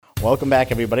Welcome back,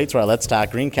 everybody, to our Let's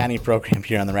Talk Greene County program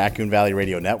here on the Raccoon Valley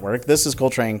Radio Network. This is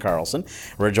Coltrane Carlson.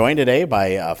 We're joined today by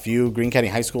a few Greene County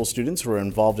High School students who are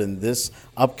involved in this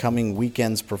upcoming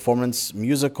weekend's performance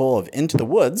musical of Into the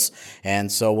Woods.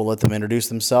 And so we'll let them introduce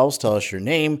themselves, tell us your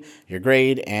name, your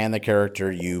grade, and the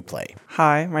character you play.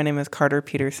 Hi, my name is Carter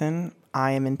Peterson.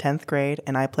 I am in 10th grade,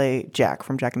 and I play Jack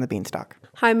from Jack and the Beanstalk.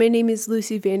 Hi, my name is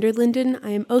Lucy Vanderlinden.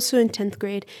 I am also in 10th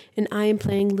grade, and I am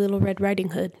playing Little Red Riding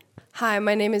Hood. Hi,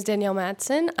 my name is Danielle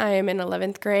Madsen. I am in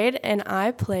 11th grade, and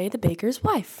I play the baker's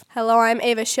wife. Hello, I'm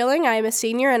Ava Schilling. I am a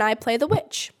senior, and I play the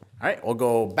witch. All right, we'll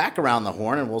go back around the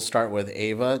horn, and we'll start with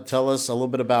Ava. Tell us a little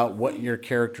bit about what your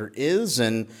character is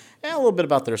and a little bit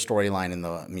about their storyline in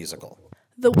the musical.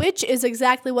 The witch is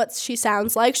exactly what she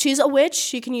sounds like. She's a witch.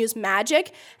 She can use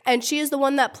magic, and she is the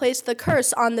one that placed the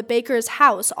curse on the baker's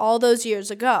house all those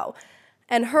years ago.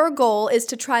 And her goal is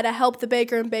to try to help the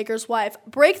baker and baker's wife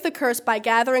break the curse by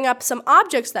gathering up some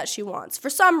objects that she wants. For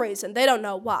some reason, they don't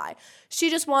know why. She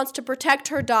just wants to protect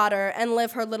her daughter and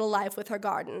live her little life with her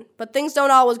garden. But things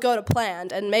don't always go to plan,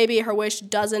 and maybe her wish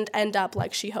doesn't end up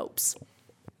like she hopes.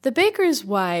 The baker's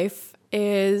wife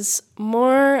is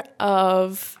more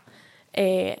of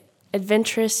a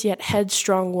adventurous yet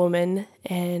headstrong woman,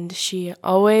 and she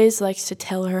always likes to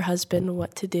tell her husband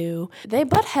what to do. They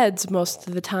butt heads most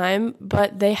of the time,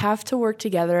 but they have to work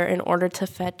together in order to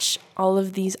fetch all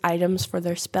of these items for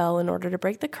their spell in order to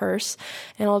break the curse.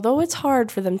 And although it's hard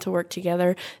for them to work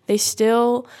together, they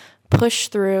still push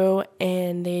through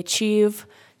and they achieve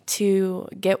to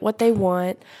get what they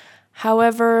want.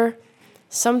 However,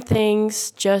 some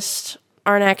things just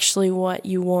aren't actually what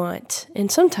you want.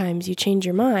 And sometimes you change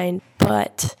your mind,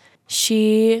 but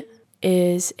she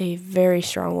is a very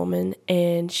strong woman,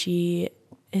 and she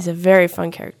is a very fun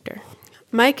character.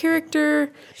 My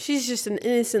character, she's just an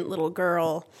innocent little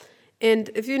girl.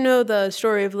 And if you know the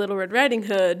story of Little Red Riding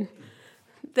Hood,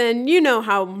 then you know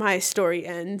how my story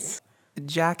ends.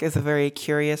 Jack is a very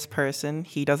curious person.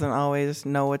 He doesn't always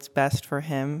know what's best for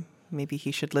him. Maybe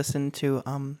he should listen to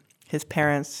his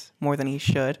parents more than he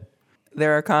should.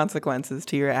 There are consequences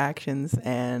to your actions,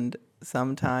 and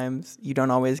sometimes you don't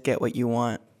always get what you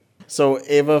want. So,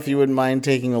 Ava, if you wouldn't mind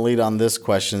taking the lead on this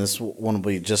question, this one will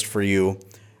be just for you.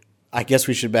 I guess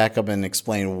we should back up and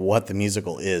explain what the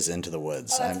musical is, Into the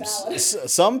Woods.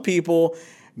 Some people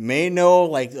may know,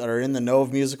 like, are in the know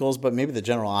of musicals, but maybe the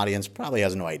general audience probably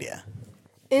has no idea.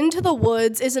 Into the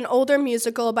Woods is an older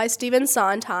musical by Stephen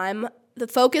Sondheim that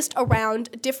focused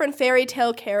around different fairy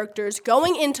tale characters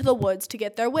going into the woods to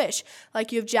get their wish.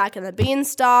 Like you have Jack and the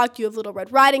Beanstalk, you have Little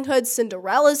Red Riding Hood,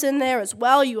 Cinderella's in there as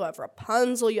well, you have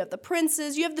Rapunzel, you have the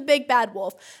princes, you have the big bad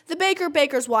wolf, the baker,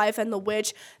 baker's wife, and the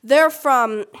witch. They're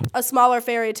from a smaller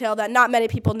fairy tale that not many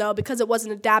people know because it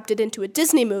wasn't adapted into a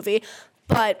Disney movie,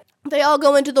 but they all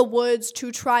go into the woods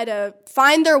to try to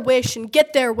find their wish and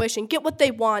get what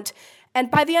they want. And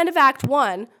by the end of Act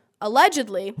 1,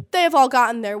 allegedly, they have all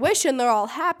gotten their wish and they're all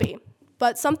happy.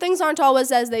 But some things aren't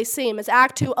always as they seem, as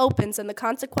Act 2 opens and the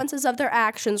consequences of their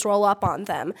actions roll up on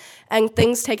them, and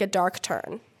things take a dark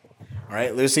turn. All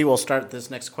right, Lucy, we'll start this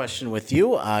next question with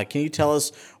you. Can you tell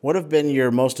us what have been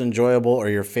your most enjoyable or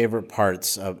your favorite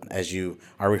parts as you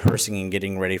are rehearsing and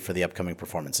getting ready for the upcoming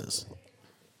performances?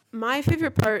 My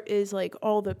favorite part is like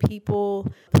all the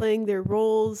people playing their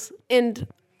roles, and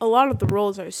a lot of the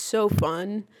roles are so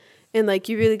fun. And, like,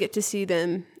 you really get to see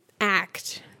them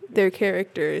act their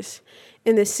characters.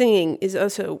 And the singing is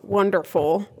also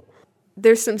wonderful.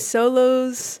 There's some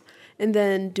solos and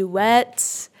then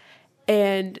duets.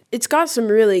 And it's got some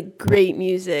really great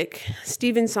music.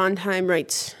 Stephen Sondheim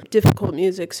writes difficult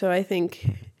music, so I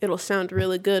think it'll sound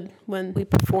really good when we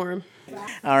perform.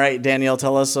 All right, Danielle,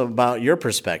 tell us about your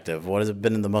perspective. What has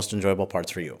been the most enjoyable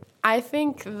parts for you? I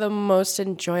think the most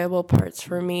enjoyable parts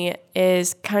for me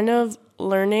is kind of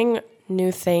learning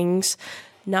new things,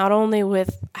 not only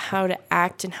with how to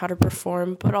act and how to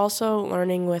perform, but also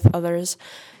learning with others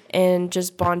and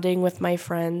just bonding with my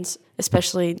friends,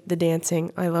 especially the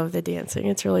dancing. I love the dancing.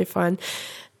 It's really fun.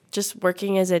 Just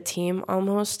working as a team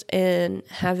almost and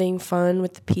having fun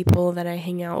with the people that I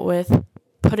hang out with,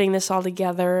 putting this all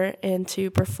together and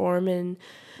to perform and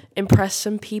impress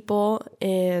some people,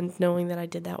 and knowing that I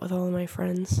did that with all of my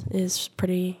friends is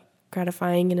pretty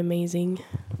gratifying and amazing.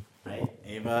 Right.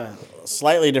 Ava,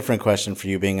 slightly different question for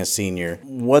you being a senior.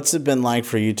 What's it been like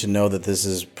for you to know that this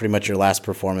is pretty much your last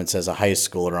performance as a high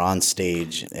schooler on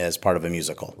stage as part of a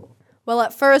musical? Well,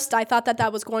 at first, I thought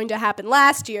that was going to happen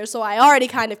last year, so I already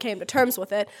kind of came to terms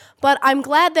with it. But I'm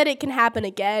glad that it can happen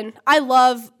again. I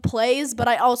love plays, but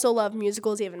I also love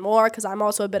musicals even more because I'm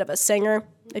also a bit of a singer,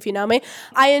 if you know me.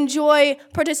 I enjoy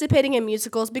participating in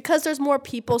musicals because there's more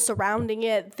people surrounding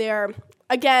it. They're,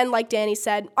 again, like Danny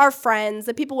said, our friends,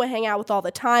 the people we hang out with all the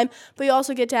time, but you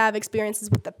also get to have experiences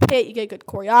with the pit. You get good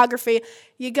choreography.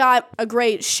 You got a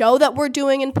great show that we're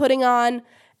doing and putting on.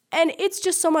 And it's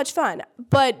just so much fun.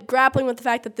 But grappling with the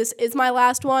fact that this is my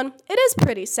last one, it is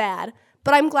pretty sad.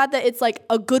 But I'm glad that it's like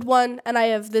a good one and I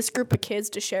have this group of kids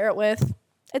to share it with.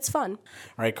 It's fun.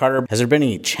 All right, Carter, has there been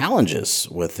any challenges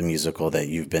with the musical that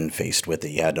you've been faced with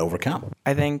that you had to overcome?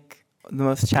 I think the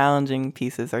most challenging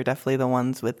pieces are definitely the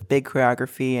ones with big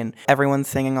choreography and everyone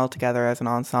singing all together as an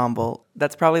ensemble.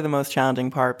 That's probably the most challenging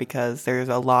part because there's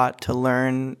a lot to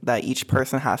learn that each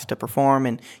person has to perform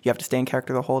and you have to stay in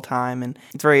character the whole time. And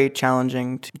it's very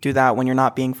challenging to do that when you're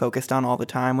not being focused on all the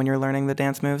time when you're learning the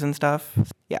dance moves and stuff.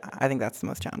 Yeah, I think that's the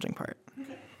most challenging part.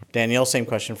 Danielle, same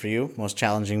question for you. Most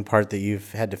challenging part that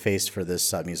you've had to face for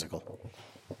this musical?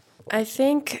 I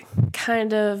think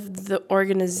kind of the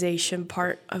organization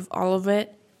part of all of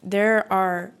it. There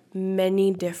are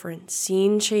many different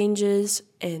scene changes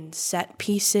and set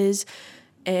pieces,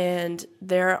 and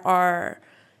there are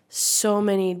so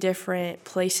many different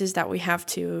places that we have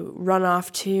to run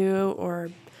off to or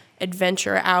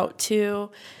adventure out to,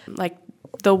 like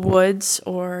the woods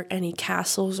or any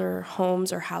castles or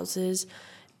homes or houses,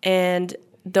 and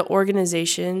the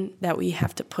organization that we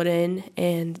have to put in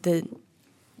and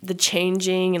the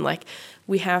changing, and like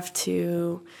we have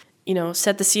to,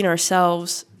 set the scene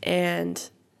ourselves, and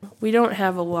we don't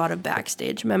have a lot of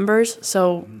backstage members,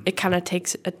 so it kind of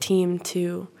takes a team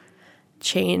to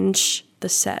change the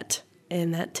set,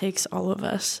 and that takes all of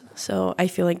us. So I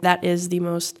feel like that is the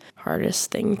most hardest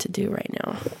thing to do right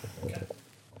now.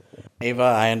 Ava,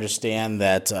 I understand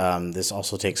that this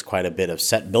also takes quite a bit of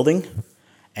set building.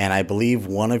 And I believe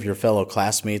one of your fellow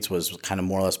classmates was kind of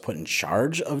more or less put in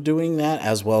charge of doing that,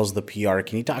 as well as the PR.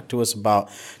 Can you talk to us about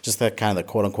just that kind of the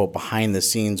quote-unquote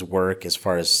behind-the-scenes work as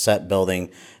far as set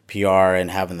building, PR, and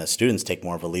having the students take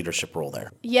more of a leadership role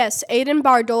there? Yes, Aiden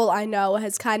Bardole, I know,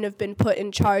 has kind of been put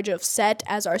in charge of set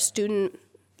as our student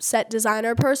set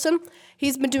designer person.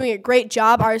 He's been doing a great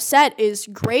job. Our set is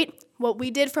great. What we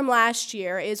did from last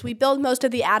year is we built most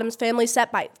of the Addams Family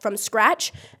set from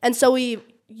scratch, and so we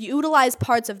utilize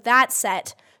parts of that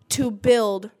set to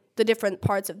build the different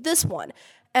parts of this one.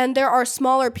 And there are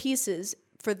smaller pieces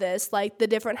for this, like the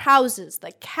different houses,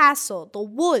 the castle, the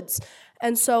woods.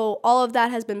 And so all of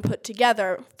that has been put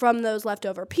together from those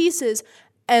leftover pieces.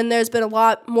 And there's been a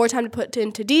lot more time to put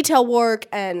into detail work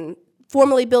and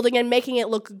formally building and making it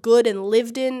look good and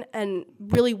lived in and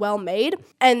really well made.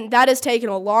 And that has taken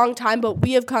a long time, but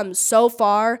we have come so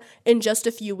far in just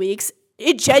a few weeks.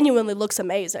 It genuinely looks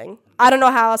amazing. I don't know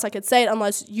how else I could say it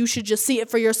unless you should just see it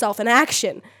for yourself in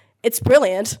action. It's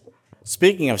brilliant.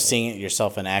 Speaking of seeing it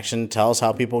yourself in action, tell us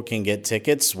how people can get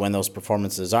tickets, when those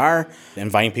performances are,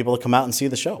 inviting people to come out and see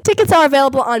the show. Tickets are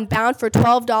available on Bound for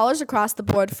 $12 across the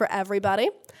board for everybody.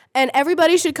 And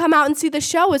everybody should come out and see the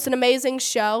show. It's an amazing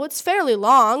show. It's fairly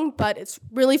long, but it's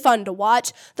really fun to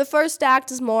watch. The first act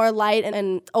is more light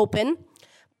and open.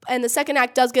 And the second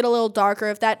act does get a little darker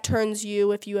if that turns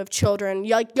you, if you have children,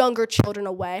 younger children,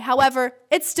 away. However,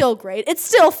 it's still great. It's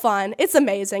still fun. It's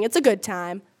amazing. It's a good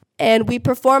time. And we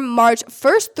perform March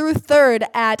 1st through 3rd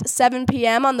at 7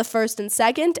 p.m. on the 1st and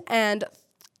 2nd, and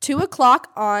 2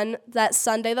 o'clock on that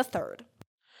Sunday the 3rd.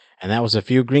 And that was a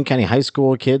few Greene County High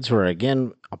School kids who are,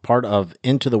 again, a part of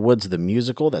Into the Woods, the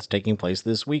musical that's taking place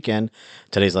this weekend.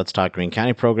 Today's Let's Talk Greene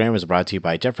County program is brought to you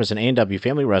by Jefferson A&W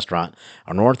Family Restaurant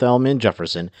on North Elm in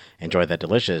Jefferson. Enjoy that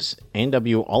delicious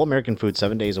A&W All-American food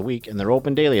 7 days a week, and they're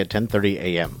open daily at 10:30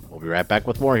 a.m. We'll be right back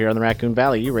with more here on the Raccoon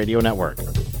Valley Radio Network.